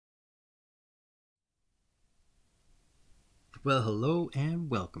Well, hello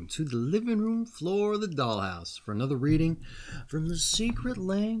and welcome to the living room floor of the dollhouse for another reading from The Secret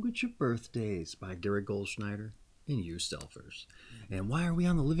Language of Birthdays by Goldschneider and Joost. And why are we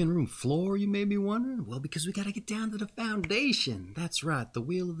on the living room floor, you may be wondering? Well, because we got to get down to the foundation. That's right, the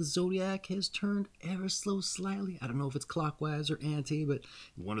wheel of the zodiac has turned ever so slightly. I don't know if it's clockwise or anti, but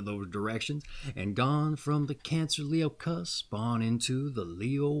one of those directions, and gone from the Cancer-Leo cusp on into the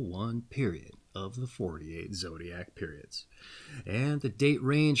Leo 1 period of the 48 zodiac periods. And the date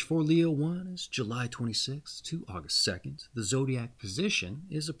range for Leo 1 is July 26th to August 2nd. The zodiac position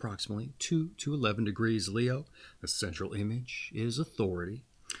is approximately 2 to 11 degrees Leo. The central image is authority.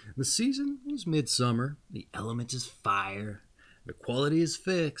 The season is midsummer. The element is fire. The quality is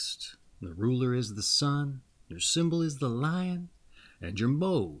fixed. The ruler is the sun. Your symbol is the lion. And your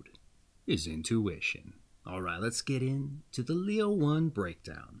mode is intuition. All right, let's get into the Leo 1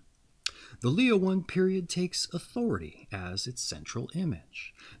 breakdown. The Leo 1 period takes authority as its central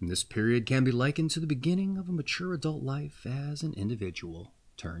image. And this period can be likened to the beginning of a mature adult life as an individual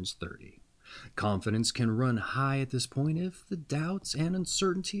turns 30. Confidence can run high at this point if the doubts and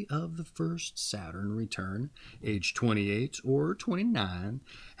uncertainty of the first Saturn return, age 28 or 29,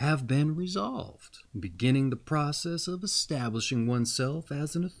 have been resolved. Beginning the process of establishing oneself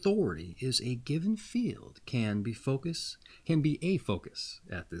as an authority is a given field can be a focus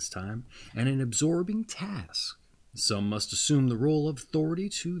at this time and an absorbing task. Some must assume the role of authority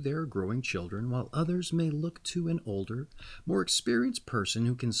to their growing children, while others may look to an older, more experienced person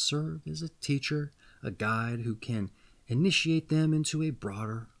who can serve as a teacher, a guide who can initiate them into a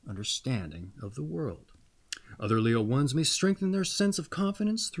broader understanding of the world. Other Leo 1s may strengthen their sense of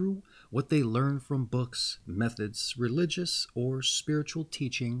confidence through what they learn from books, methods, religious or spiritual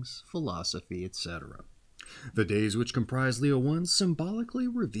teachings, philosophy, etc. The days which comprise Leo 1 symbolically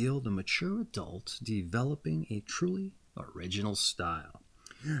reveal the mature adult developing a truly original style,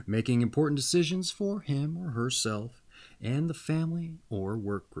 making important decisions for him or herself and the family or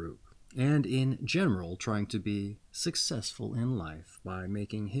work group, and in general trying to be successful in life by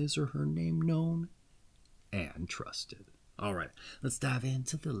making his or her name known and trusted. All right, let's dive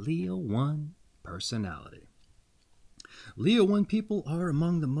into the Leo 1 personality. Leo 1 people are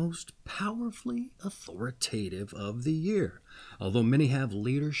among the most powerfully authoritative of the year. Although many have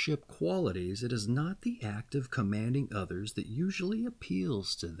leadership qualities, it is not the act of commanding others that usually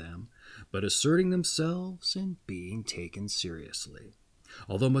appeals to them, but asserting themselves and being taken seriously.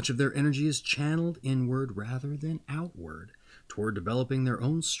 Although much of their energy is channeled inward rather than outward, toward developing their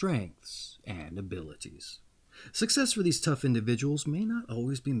own strengths and abilities. Success for these tough individuals may not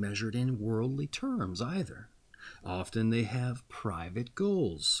always be measured in worldly terms either. Often they have private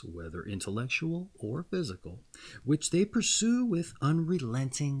goals, whether intellectual or physical, which they pursue with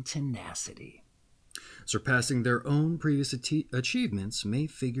unrelenting tenacity. Surpassing their own previous achievements may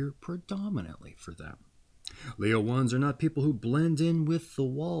figure predominantly for them. Leo 1s are not people who blend in with the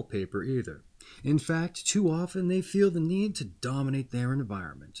wallpaper either. In fact, too often they feel the need to dominate their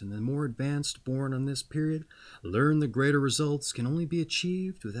environment, and the more advanced born on this period learn the greater results can only be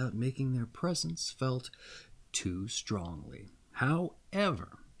achieved without making their presence felt too strongly.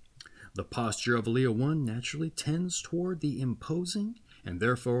 However, the posture of a Leo 1 naturally tends toward the imposing, and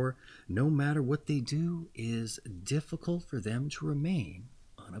therefore, no matter what they do, is difficult for them to remain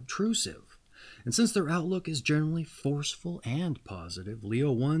unobtrusive. And since their outlook is generally forceful and positive,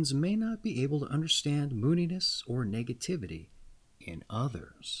 Leo 1s may not be able to understand moodiness or negativity in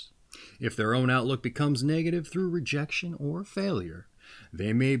others. If their own outlook becomes negative through rejection or failure,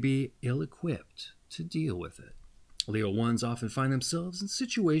 they may be ill-equipped to deal with it. Leo 1s often find themselves in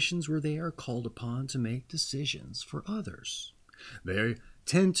situations where they are called upon to make decisions for others. They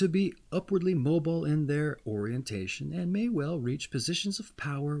tend to be upwardly mobile in their orientation and may well reach positions of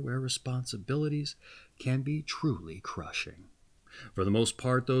power where responsibilities can be truly crushing. For the most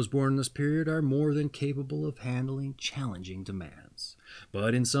part, those born in this period are more than capable of handling challenging demands.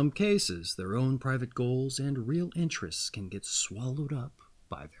 But in some cases, their own private goals and real interests can get swallowed up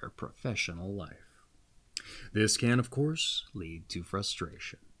by their professional life. This can, of course, lead to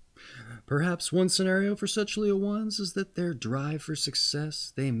frustration. Perhaps one scenario for such Leo 1s is that their drive for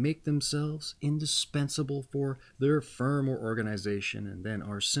success, they make themselves indispensable for their firm or organization and then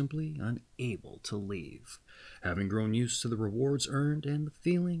are simply unable to leave, having grown used to the rewards earned and the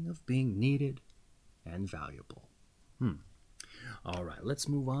feeling of being needed and valuable. All right, let's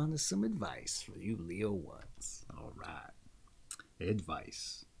move on to some advice for you Leo 1s. All right,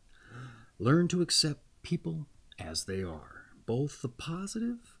 advice. Learn to accept people as they are, both the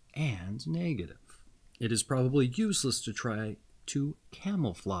positive and negative. It is probably useless to try to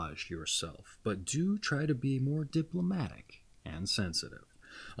camouflage yourself, but do try to be more diplomatic and sensitive.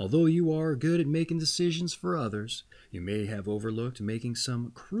 Although you are good at making decisions for others, you may have overlooked making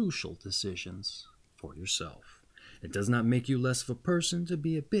some crucial decisions for yourself. It does not make you less of a person to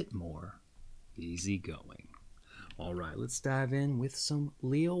be a bit more easygoing. All right, let's dive in with some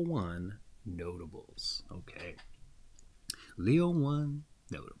Leo 1 notables. Okay. Leo 1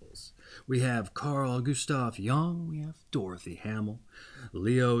 notables. We have Carl Gustav Jung, we have Dorothy Hamill,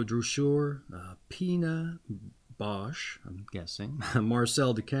 Leo Drusure, Pina Bosch, I'm guessing,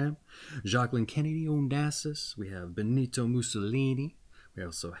 Marcel Duchamp, Jacqueline Kennedy Onassis, we have Benito Mussolini, we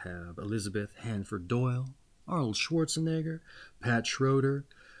also have Elizabeth Hanford Doyle, Arnold Schwarzenegger, Pat Schroeder,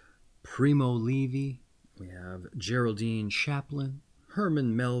 Primo Levi, we have Geraldine Chaplin,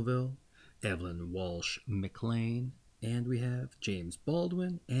 Herman Melville, Evelyn Walsh McLean, and we have James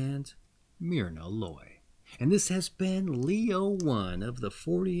Baldwin and Myrna Loy. And this has been Leo 1 of the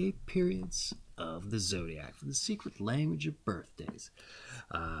 48 periods of the zodiac for the secret language of birthdays.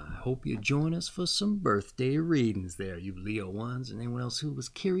 I hope you join us for some birthday readings there, you Leo 1s, and anyone else who was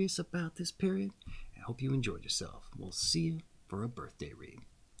curious about this period. I hope you enjoyed yourself. We'll see you for a birthday read.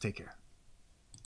 Take care.